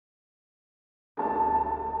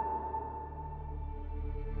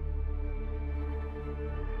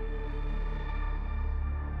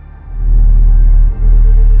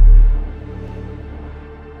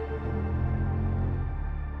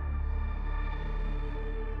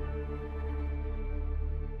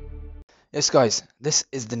Yes guys, this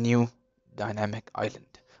is the new dynamic island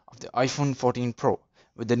of the iPhone 14 Pro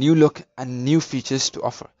with the new look and new features to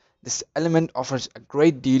offer. This element offers a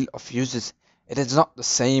great deal of uses. It is not the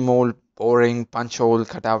same old boring punch hole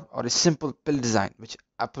cutout or a simple pill design which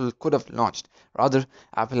Apple could have launched. Rather,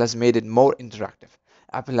 Apple has made it more interactive.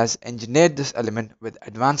 Apple has engineered this element with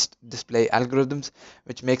advanced display algorithms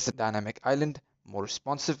which makes the dynamic island more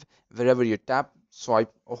responsive wherever you tap,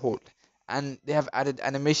 swipe or hold, and they have added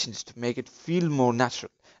animations to make it feel more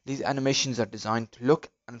natural. These animations are designed to look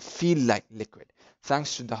and feel like liquid,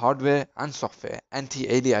 thanks to the hardware and software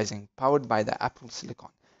anti-aliasing powered by the Apple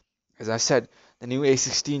Silicon. As I said, the new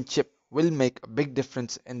A16 chip will make a big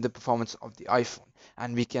difference in the performance of the iPhone,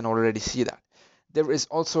 and we can already see that. There is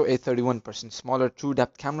also a 31% smaller true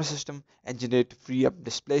depth camera system engineered to free up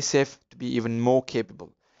display safe to be even more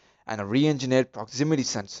capable, and a re-engineered proximity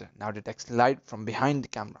sensor now detects light from behind the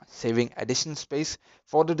camera, saving additional space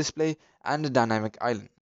for the display and the dynamic island.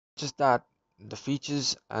 Just that, the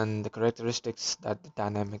features and the characteristics that the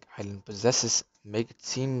dynamic island possesses make it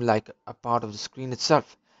seem like a part of the screen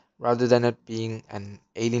itself, rather than it being an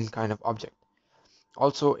alien kind of object.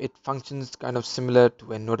 Also, it functions kind of similar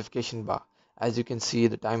to a notification bar, as you can see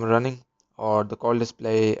the timer running, or the call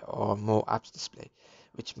display, or more apps display,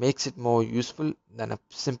 which makes it more useful than a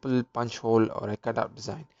simple punch hole or a cutout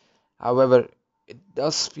design. However, it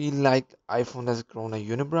does feel like iPhone has grown a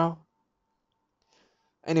unibrow.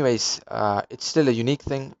 Anyways, it's still a unique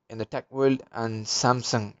thing in the tech world, and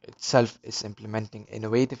Samsung itself is implementing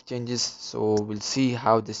innovative changes, so we'll see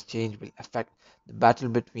how this change will affect the battle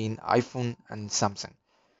between iPhone and Samsung.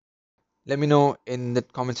 Let me know in the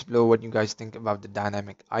comments below what you guys think about the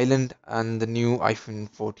dynamic island and the new iPhone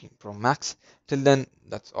 14 Pro Max. Till then,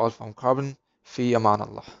 that's all from Carbon. Fi Aman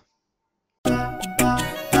Allah.